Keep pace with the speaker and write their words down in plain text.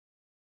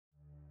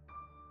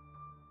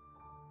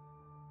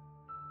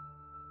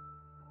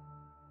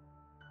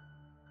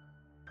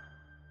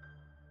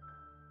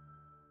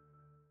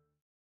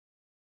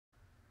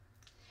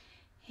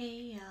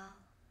Hey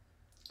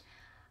y'all,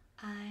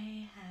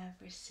 I have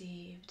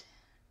received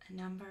a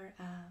number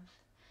of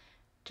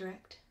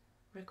direct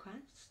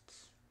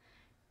requests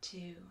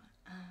to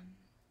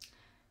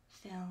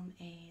film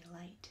a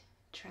light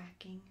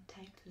tracking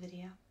type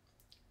video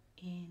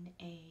in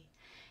a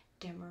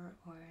dimmer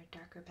or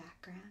darker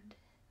background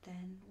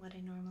than what I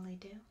normally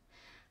do.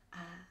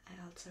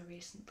 I also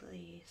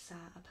recently saw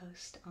a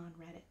post on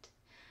Reddit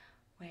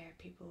where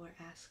people were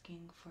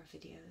asking for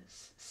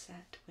videos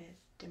set with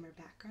dimmer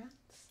backgrounds.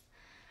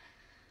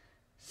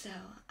 So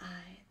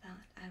I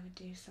thought I would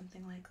do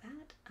something like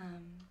that.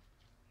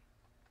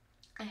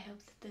 I hope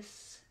that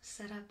this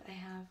setup I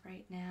have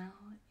right now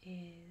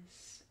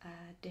is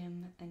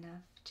dim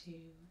enough to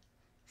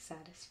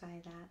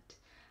satisfy that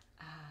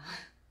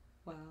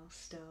while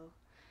still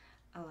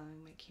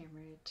allowing my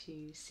camera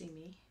to see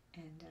me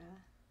and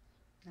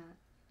not,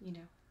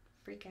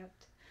 freak out.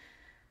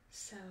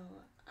 So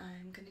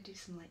I'm going to do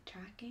some light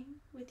tracking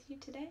with you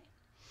today.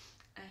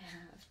 I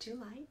have two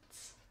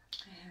lights.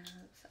 I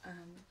have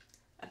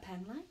a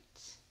pen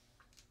light,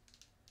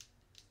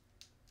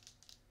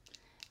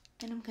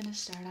 and I'm going to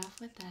start off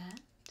with that.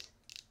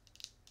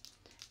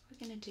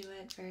 We're going to do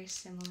it very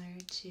similar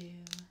to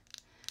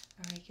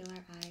a regular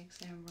eye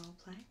exam role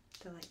play,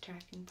 the light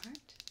tracking part.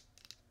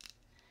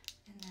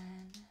 And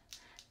then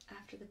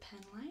after the pen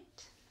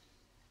light,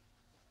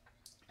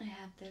 I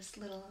have this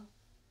little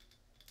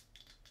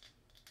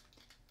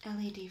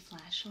LED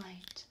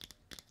flashlight,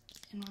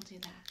 and we'll do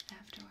that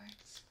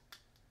afterwards.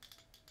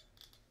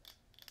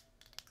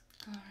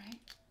 Alright,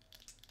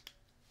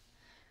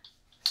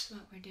 so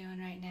what we're doing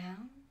right now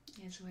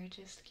is we're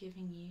just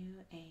giving you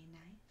a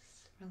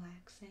nice,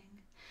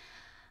 relaxing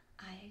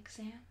eye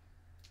exam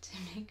to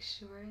make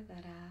sure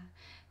that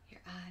your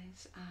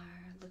eyes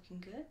are looking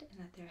good and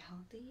that they're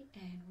healthy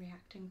and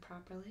reacting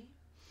properly,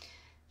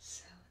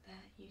 so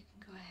that you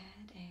can go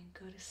ahead and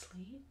go to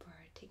sleep or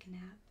take a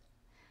nap,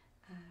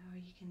 or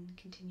you can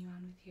continue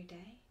on with your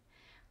day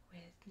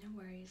with no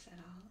worries at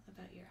all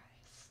about your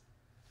eyes.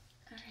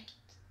 Alright.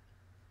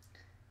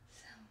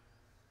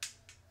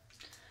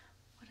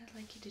 What I'd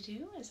like you to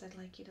do is I'd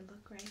like you to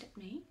look right at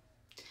me.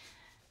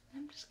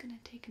 I'm just going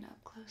to take an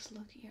up-close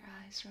look at your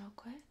eyes real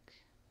quick.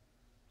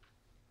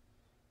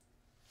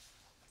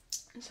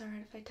 Is it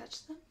alright if I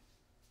touch them?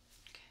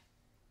 Okay.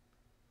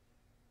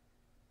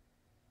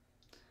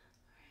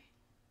 Alright.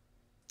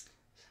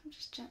 So I'm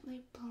just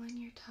gently pulling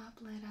your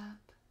top lid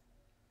up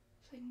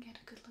so I can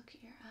get a good look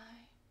at your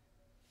eye.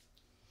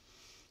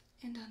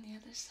 And on the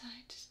other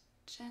side, just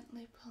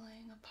gently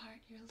pulling apart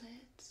your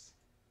lids.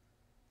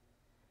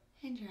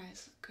 And your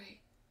eyes look great.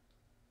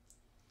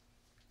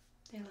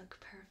 They look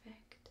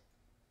perfect.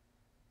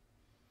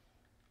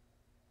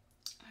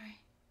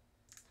 Alright,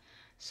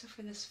 so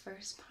for this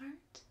first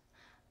part,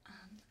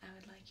 I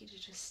would like you to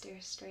just stare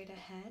straight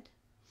ahead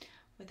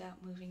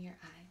without moving your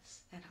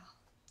eyes at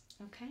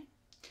all. Okay?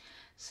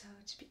 So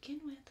to begin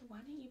with, why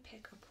don't you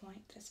pick a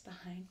point that's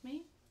behind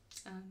me,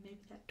 maybe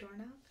that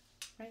doorknob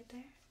right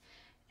there,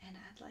 and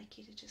I'd like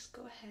you to just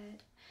go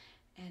ahead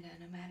and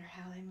no matter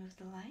how I move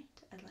the light,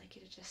 I'd like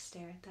you to just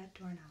stare at that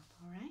doorknob,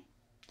 alright?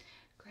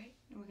 Great,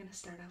 and we're going to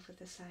start off with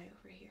this eye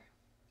over here.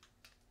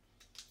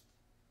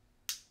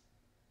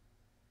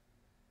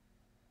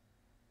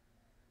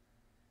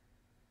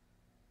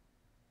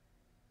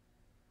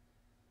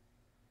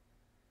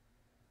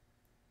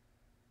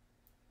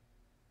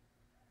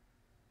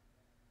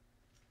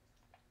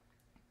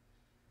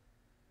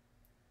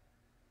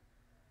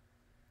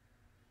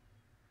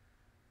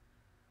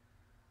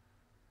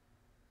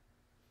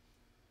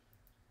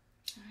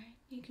 Alright,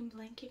 you can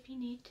blink if you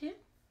need to.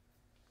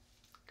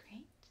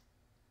 Great.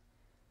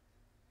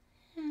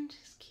 And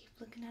just keep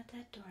looking at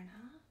that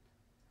doorknob.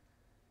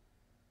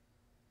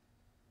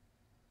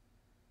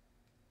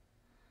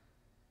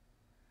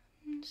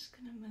 I'm just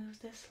going to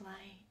move this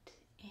light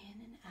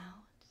in and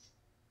out.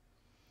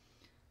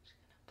 Just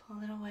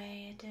going to pull it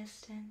away a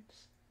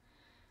distance.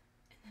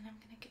 And then I'm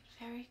going to get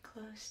very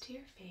close to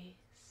your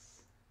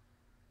face.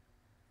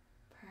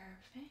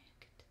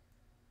 Perfect.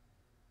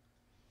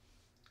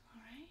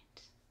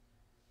 Alright.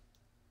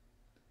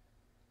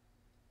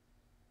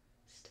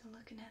 Still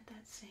looking at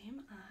that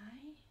same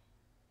eye.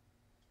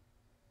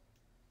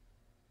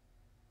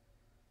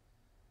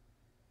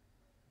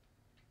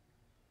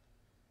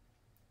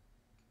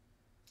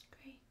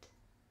 Great.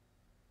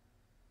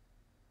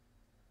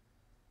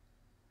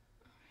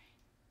 Alright.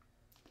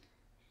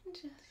 And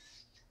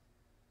just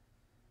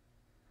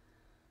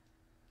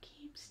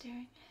keep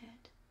staring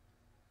ahead.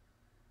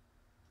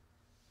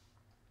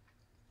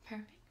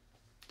 Perfect.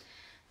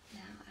 Now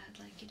I'd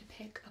like you to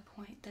pick a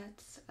point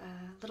that's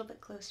a little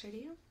bit closer to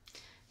you.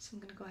 So I'm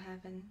going to go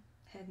ahead and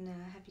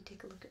have you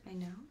take a look at my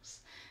nose.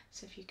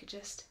 So if you could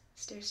just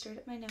stare straight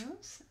at my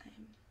nose.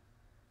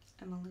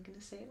 I'm only going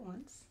to say it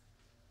once.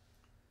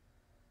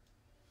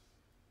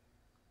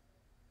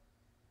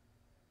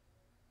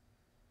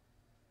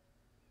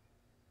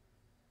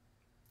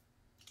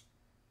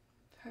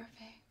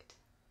 Perfect.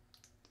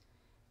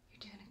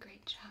 You're doing a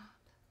great job.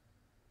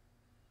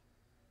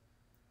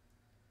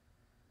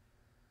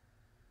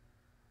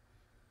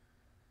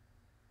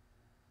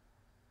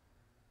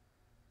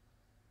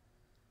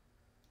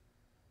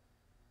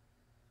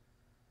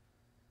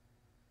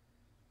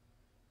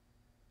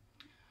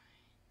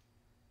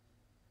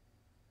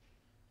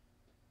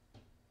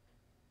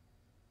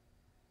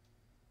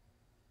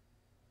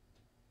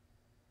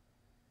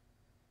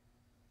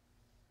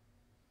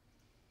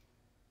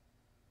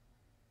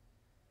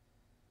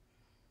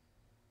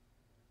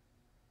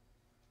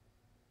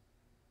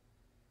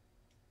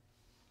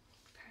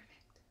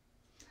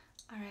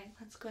 Alright,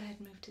 let's go ahead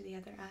and move to the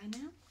other eye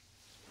now.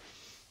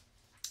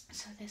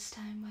 So this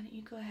time, why don't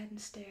you go ahead and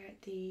stare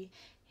at the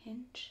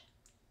hinge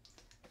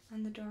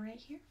on the door right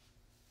here.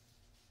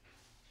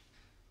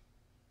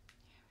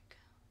 Here we go.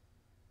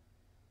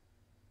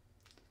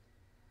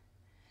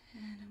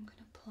 And I'm going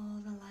to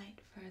pull the light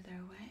further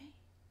away.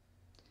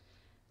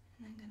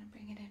 And I'm going to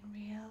bring it in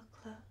real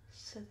close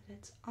so that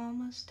it's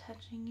almost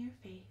touching your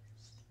face.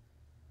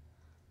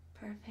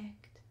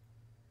 Perfect.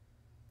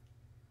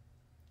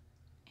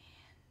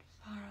 And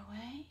far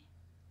away.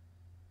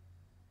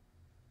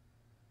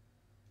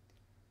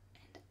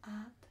 And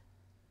up,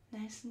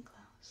 nice and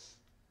close.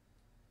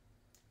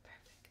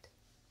 Perfect.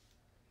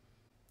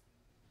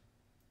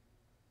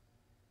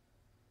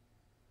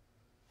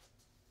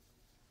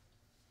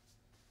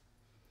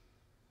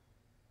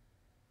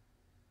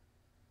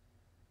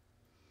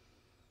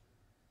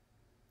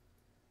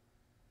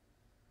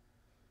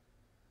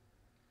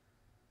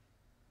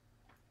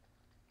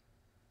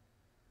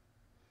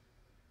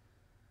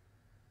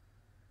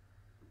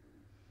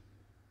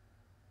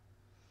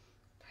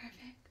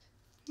 Perfect.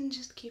 And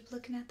just keep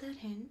looking at that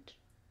hinge.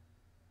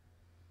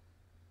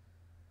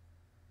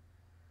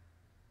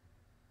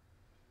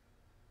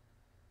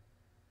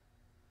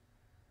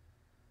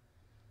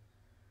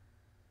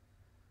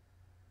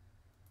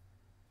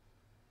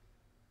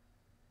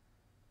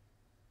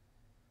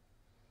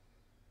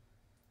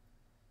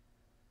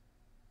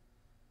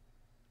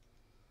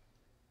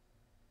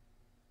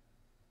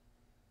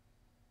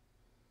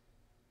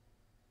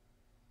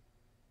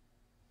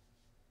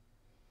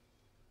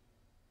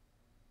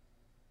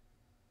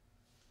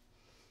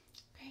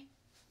 Great.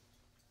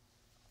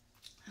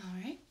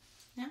 Alright,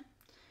 now,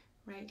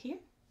 right here.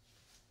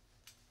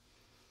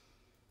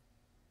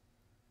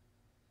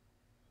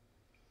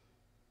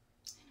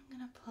 And I'm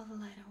going to pull the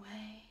light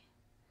away,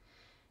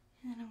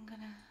 and then I'm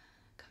going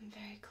to come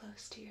very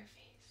close to your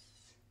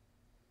face.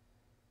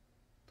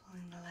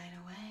 Pulling the light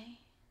away,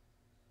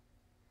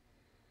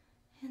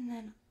 and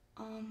then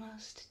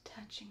almost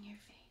touching your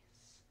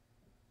face.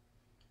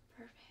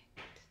 Perfect.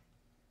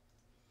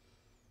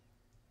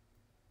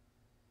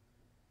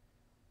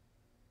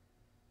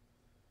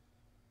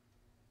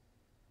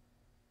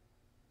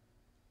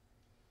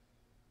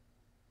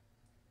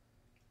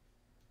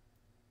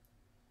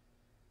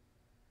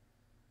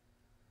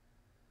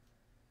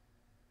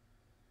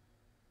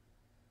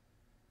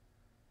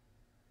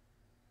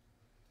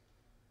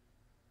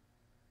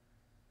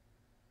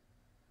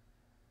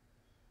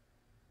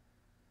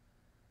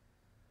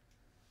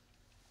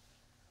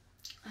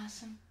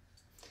 Awesome.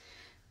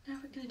 Now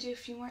we're going to do a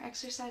few more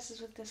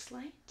exercises with this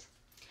light,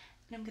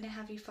 and I'm going to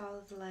have you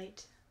follow the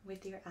light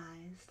with your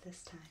eyes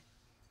this time.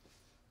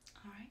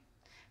 Alright,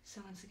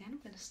 so once again, I'm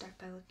going to start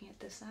by looking at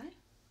this eye.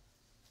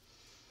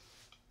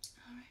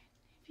 Alright,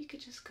 if you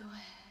could just go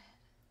ahead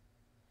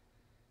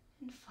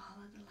and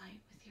follow the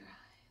light with your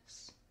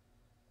eyes.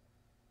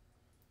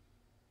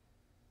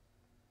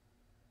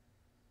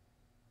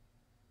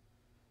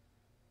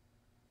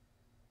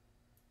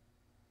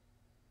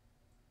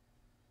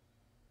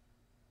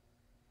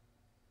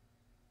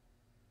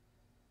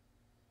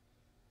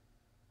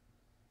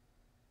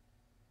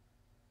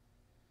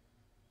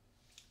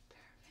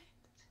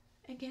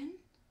 Again.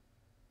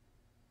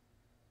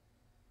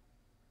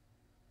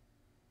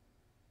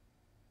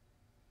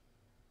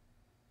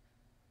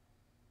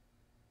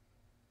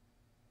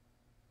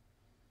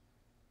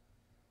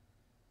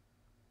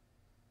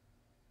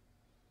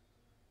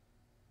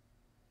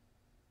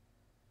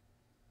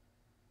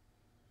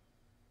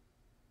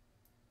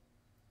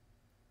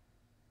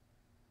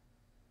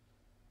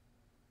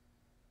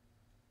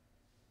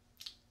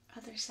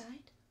 Other side.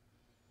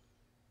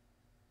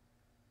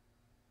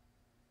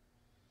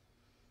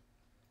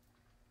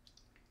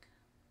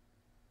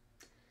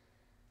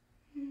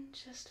 And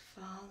just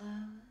follow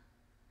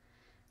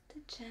the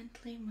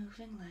gently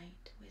moving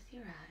light with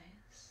your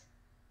eyes.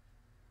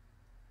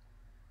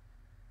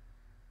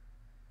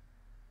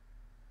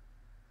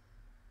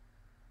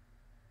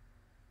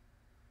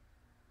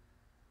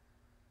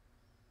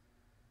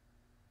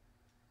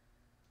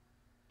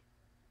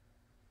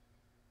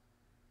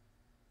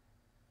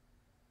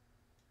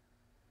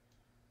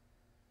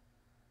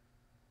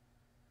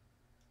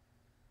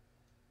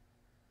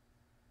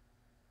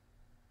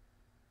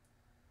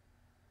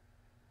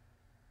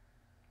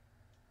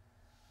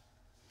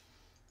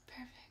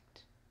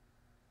 Perfect.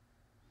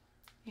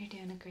 You're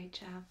doing a great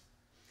job.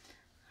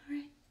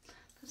 Alright,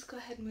 let's go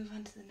ahead and move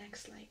on to the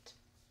next light.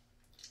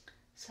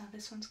 So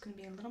this one's going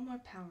to be a little more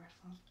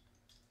powerful.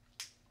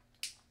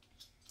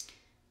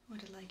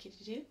 What I'd like you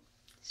to do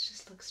is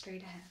just look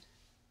straight ahead.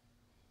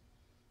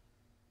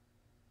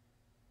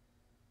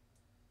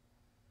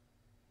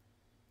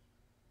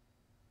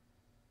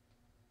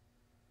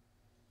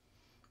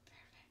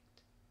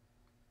 Perfect.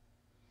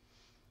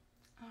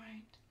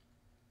 Alright,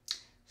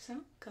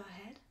 so go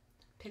ahead,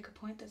 pick a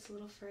point that's a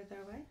little further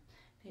away.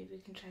 Maybe we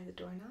can try the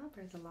doorknob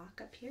or the lock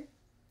up here.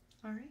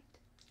 Alright.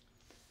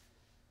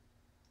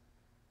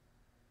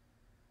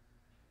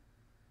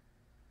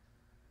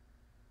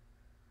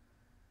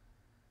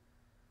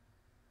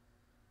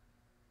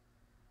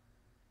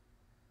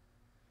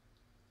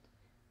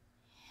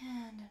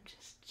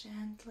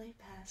 gently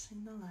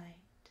passing the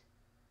light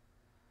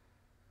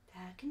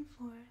back and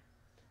forth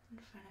in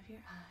front of your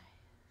eyes.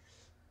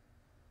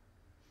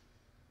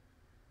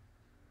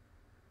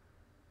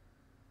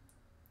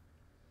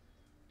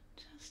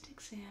 Just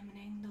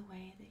examining the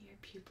way that your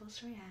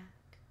pupils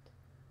react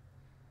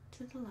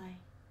to the light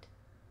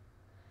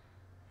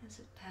as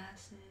it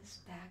passes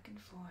back and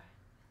forth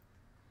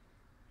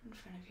in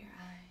front of your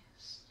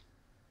eyes.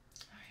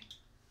 Alright,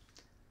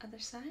 other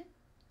side.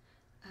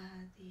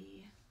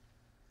 The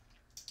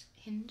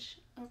hinge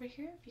over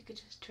here, if you could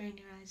just train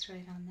your eyes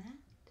right on that.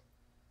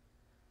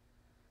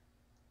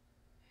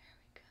 There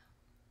we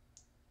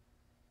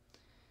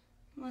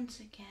go. Once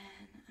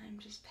again, I'm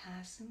just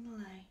passing the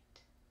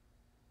light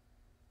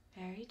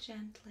very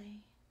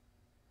gently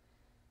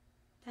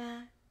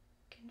back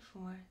and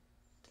forth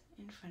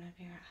in front of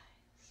your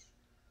eyes.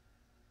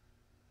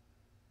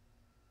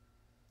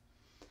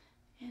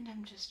 And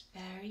I'm just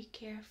very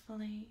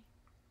carefully,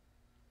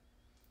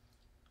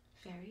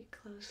 very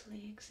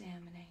closely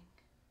examining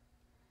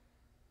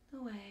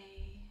the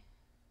way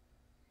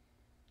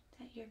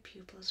that your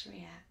pupils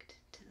react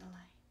to the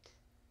light.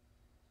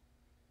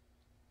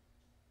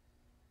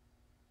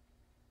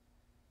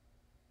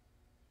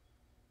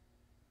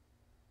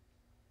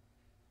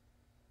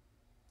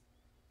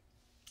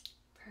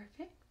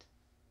 Perfect.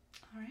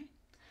 All right,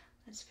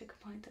 let's pick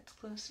a point that's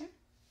closer.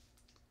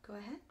 Go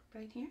ahead,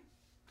 right here.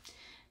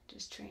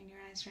 Just train your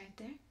eyes right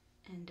there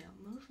and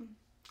don't move them.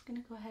 I'm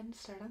going to go ahead and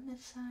start on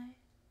this side.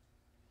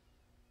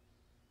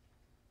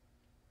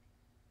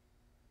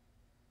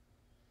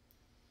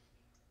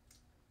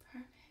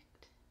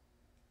 Perfect.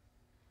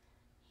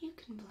 You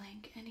can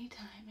blink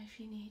anytime if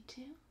you need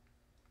to.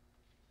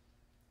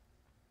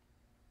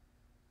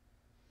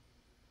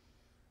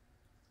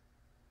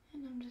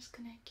 And I'm just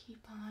going to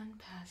keep on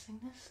passing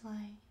this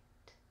light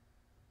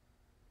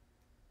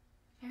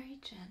very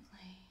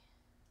gently,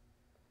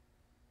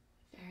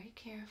 very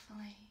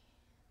carefully,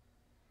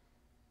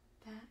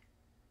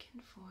 back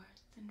and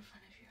forth in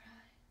front of your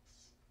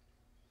eyes.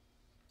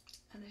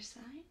 Other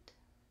side.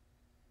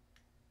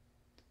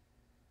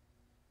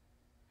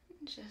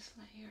 And just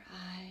let your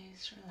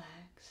eyes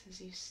relax as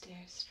you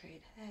stare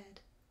straight ahead.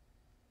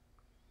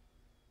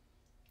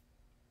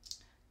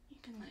 You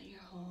can let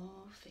your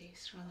whole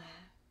face relax.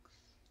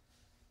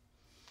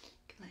 You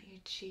can let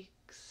your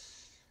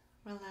cheeks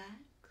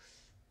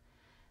relax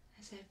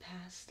as I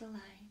pass the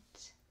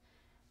light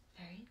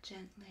very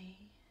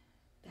gently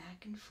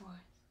back and forth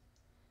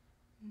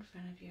in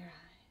front of your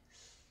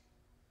eyes.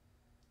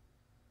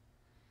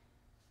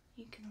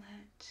 You can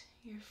let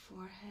your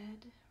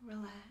forehead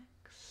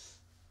relax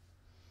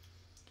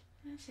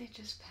as I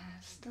just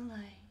pass the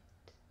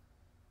light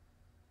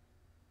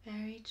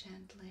very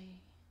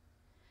gently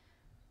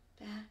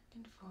back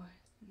and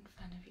forth in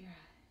front of your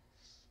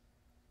eyes.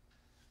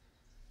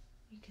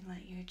 You can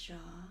let your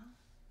jaw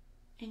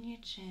and your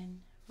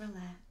chin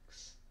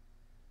relax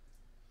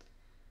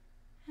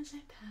as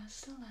I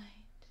pass the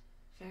light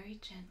very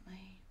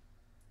gently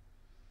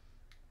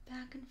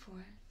back and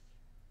forth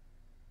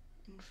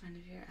in front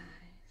of your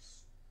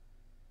eyes.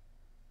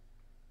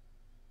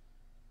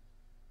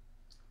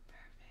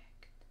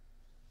 Perfect.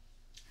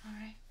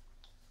 Alright.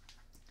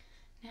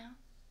 Now,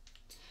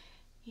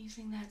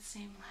 using that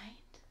same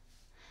light,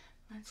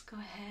 let's go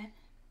ahead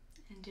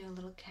and do a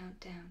little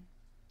countdown.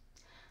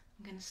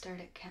 I'm going to start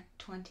at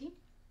 20.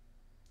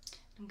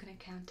 I'm going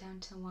to count down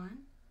to 1.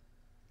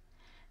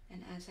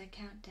 And as I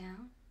count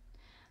down,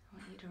 I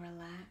want you to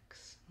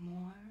relax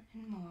more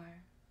and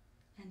more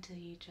until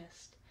you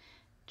just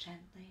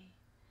gently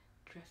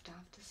drift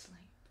off to sleep.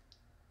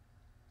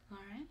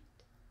 Alright?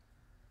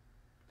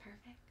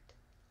 Perfect.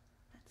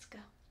 Let's go.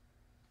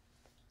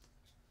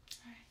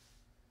 Alright.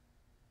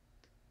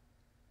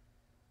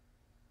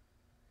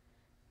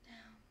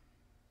 Now,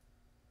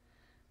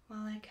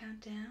 while I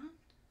count down,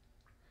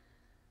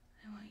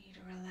 I want you to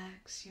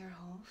relax your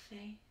whole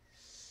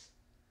face,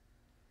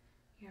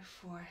 your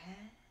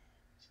forehead,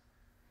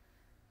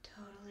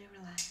 totally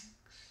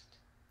relaxed,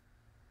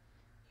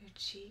 your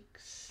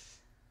cheeks,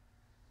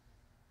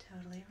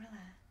 totally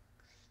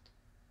relaxed,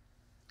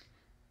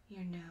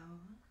 your nose,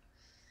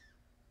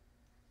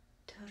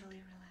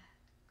 totally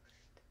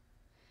relaxed,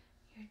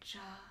 your jaw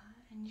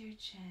and your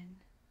chin,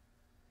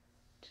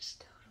 just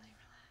totally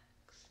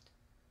relaxed,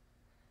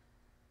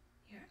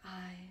 your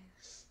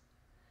eyes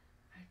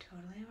are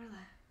totally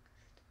relaxed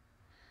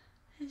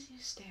as you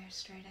stare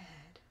straight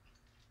ahead.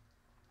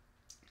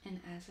 And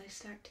as I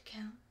start to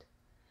count,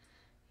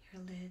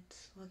 your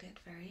lids will get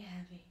very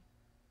heavy.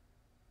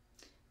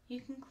 You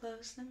can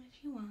close them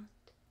if you want,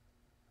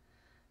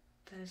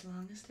 but as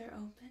long as they're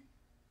open,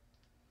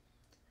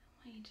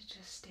 I want you to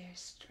just stare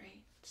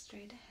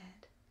straight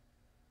ahead,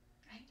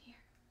 right here.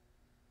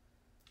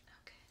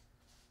 Okay,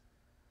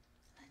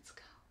 let's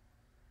go.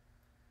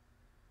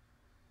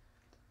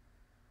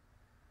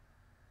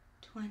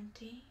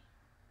 20,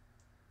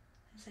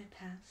 as I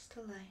pass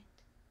the light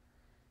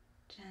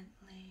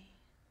gently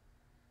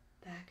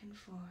back and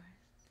forth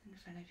in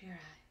front of your eyes.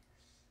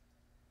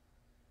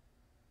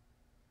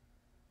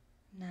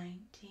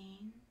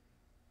 19,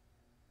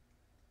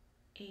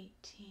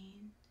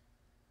 18,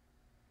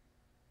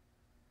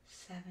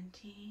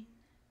 17,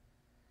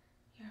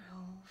 your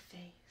whole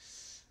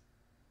face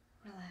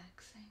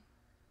relaxing.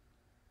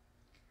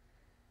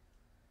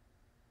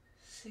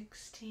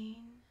 16,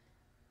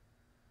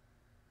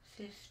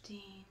 15,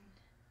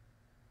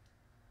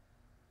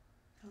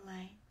 the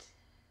light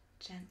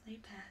gently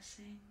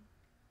passing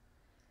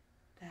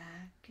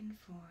back and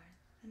forth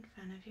in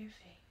front of your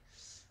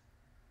face.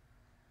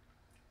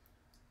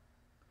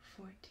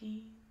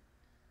 14,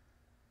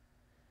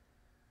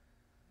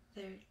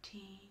 13,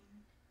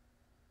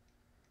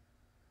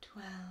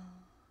 12,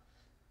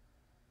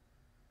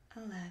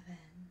 11,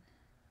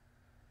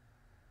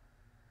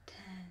 10,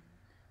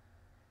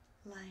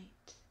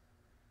 light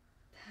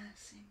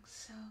passing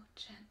so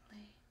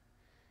gently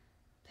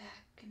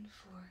back and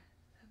forth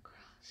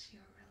across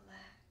your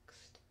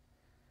relaxed,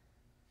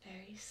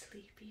 very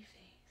sleepy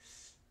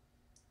face.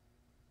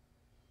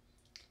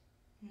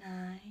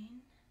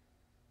 9,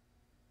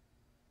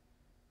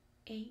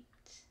 8,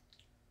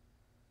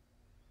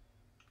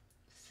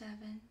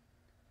 7,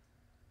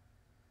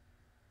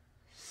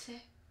 6,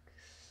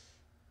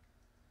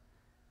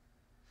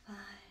 5,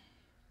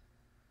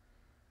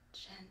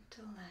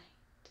 gentle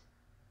light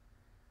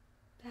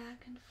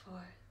back and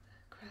forth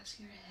across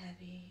your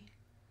heavy,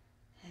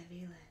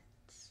 heavy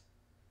lids.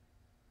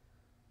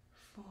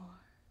 4,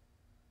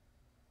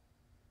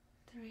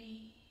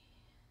 3,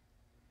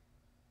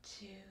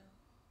 2,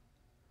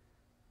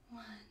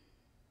 1,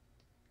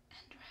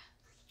 and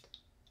rest.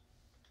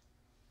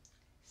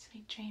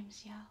 Sweet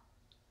dreams, y'all.